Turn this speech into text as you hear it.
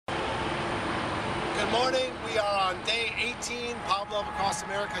Good morning. We are on day 18, Pablove across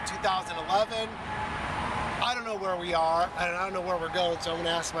America 2011. I don't know where we are, and I don't know where we're going, so I'm going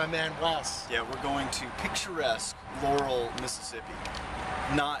to ask my man Wes. Yeah, we're going to picturesque Laurel, Mississippi.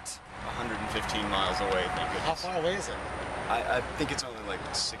 Not 115 miles away, thank goodness. How far away is it? I think it's only like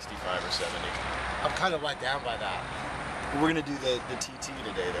 65 or 70. I'm kind of let down by that. We're gonna do the TT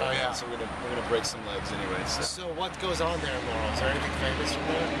today, though. Oh yeah. So we're gonna break some legs anyway. So what goes on there in Laurel? Is there anything famous from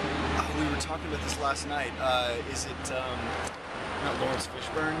there? We were talking about this last night. Is it not Lawrence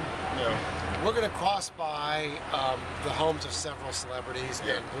Fishburne? No. We're gonna cross by the homes of several celebrities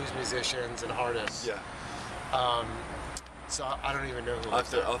and blues musicians and artists. Yeah. So I don't even know who.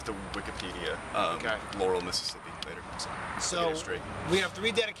 I'll have to Wikipedia. Okay. Laurel, Mississippi later. So we have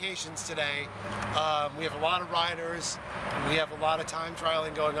 3 dedications today. We have a lot of riders. We have a lot of time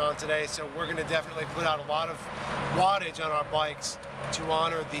trialing going on today. So we're going to definitely put out a lot of wattage on our bikes to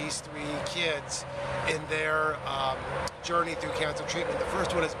honor these 3 kids in their journey through cancer treatment. The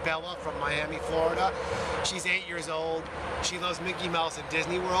first one is Bella from Miami, Florida. She's 8 years old. She loves Mickey Mouse and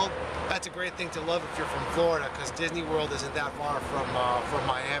Disneyworld. That's a great thing to love if you're from Florida, because Disney World isn't that far from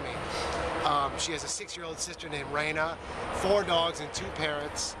Miami. She has a 6-year-old sister named Rayna, 4 dogs and 2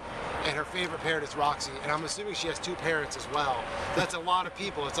 parrots, and her favorite parrot is Roxy, and I'm assuming she has 2 parrots as well. That's a lot of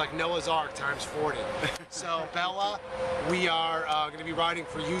people. It's like Noah's Ark times 40. So Bella, we are going to be riding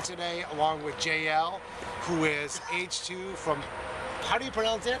for you today along with Jayel, who is age 2 from, how do you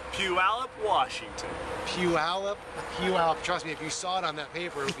pronounce it? Puyallup, Washington. Puyallup. Trust me, if you saw it on that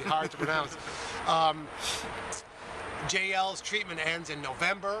paper, it would be hard to pronounce. Jayel's treatment ends in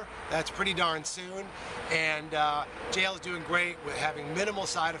November. That's pretty darn soon. And Jayel's doing great with having minimal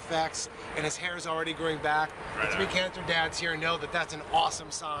side effects, and his hair is already growing back. Right. The 3 cancer dads here know that that's an awesome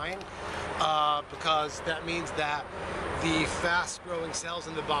sign, because that means that the fast-growing cells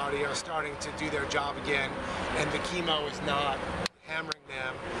in the body are starting to do their job again, and the chemo is not hammering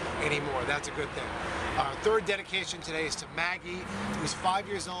them anymore. That's a good thing. Our 3rd dedication today is to Maggie, who's 5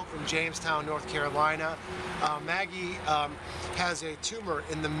 years old from Jamestown, North Carolina. Maggie has a tumor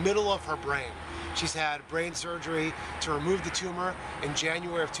in the middle of her brain. She's had brain surgery to remove the tumor in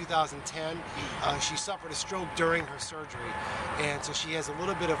January of 2010. She suffered a stroke during her surgery, and so she has a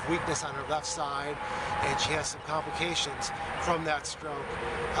little bit of weakness on her left side, and she has some complications from that stroke.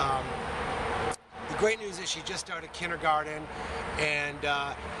 The great news is she just started kindergarten, and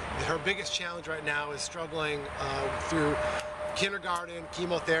her biggest challenge right now is struggling through kindergarten,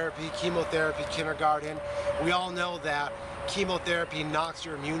 chemotherapy, kindergarten. We all know that chemotherapy knocks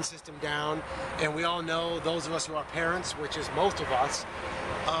your immune system down, and we all know, those of us who are parents, which is most of us,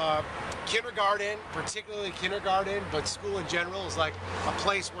 kindergarten, particularly kindergarten, but school in general, is like a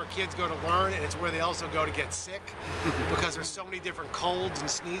place where kids go to learn, and it's where they also go to get sick because there's so many different colds and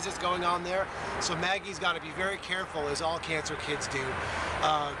sneezes going on there. So Maggie's got to be very careful, as all cancer kids do,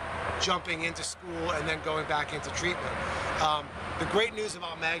 jumping into school and then going back into treatment. The great news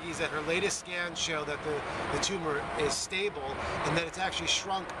about Maggie is that her latest scans show that the tumor is stable and that it's actually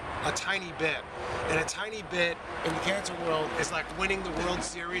shrunk a tiny bit. And a tiny bit in the cancer world is like winning the World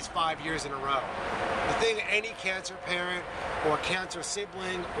Series 5 years in a row. The thing any cancer parent or cancer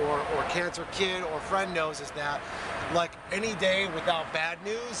sibling or cancer kid or friend knows is that, like, any day without bad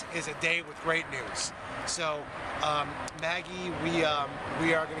news is a day with great news. So Maggie, we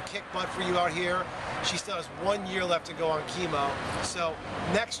are going to kick butt for you out here. She still has 1 year left to go on chemo. So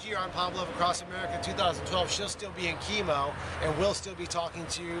next year on Pablove Across America 2012, she'll still be in chemo, and we'll still be talking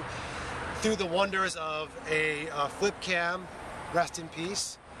to you through the wonders of a flip cam, rest in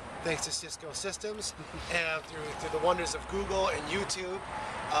peace, thanks to Cisco Systems, and through the wonders of Google and YouTube.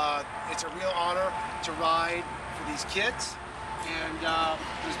 It's a real honor to ride for these kids. And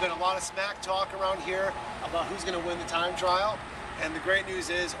there's been a lot of smack talk around here about who's going to win the time trial. And the great news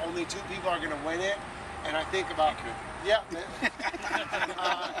is only 2 people are going to win it. And I think about, yeah.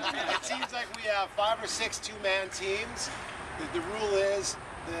 It seems like we have 5 or 6 2-man teams. The rule is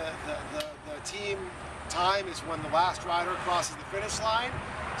the team time is when the last rider crosses the finish line.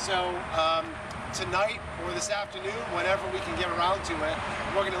 So tonight or this afternoon, whenever we can get around to it,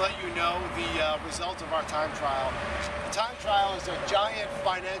 we're going to let you know the result of our time trial. The time trial is a giant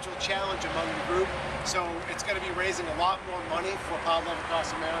financial challenge among the group, so it's going to be raising a lot more money for Pablove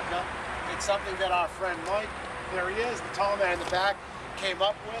Across America. It's something that our friend Mike, there he is, the tall man in the back, came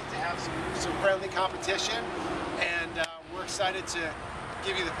up with to have some friendly competition, and we're excited to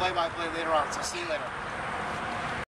give you the play-by-play later on, so see you later.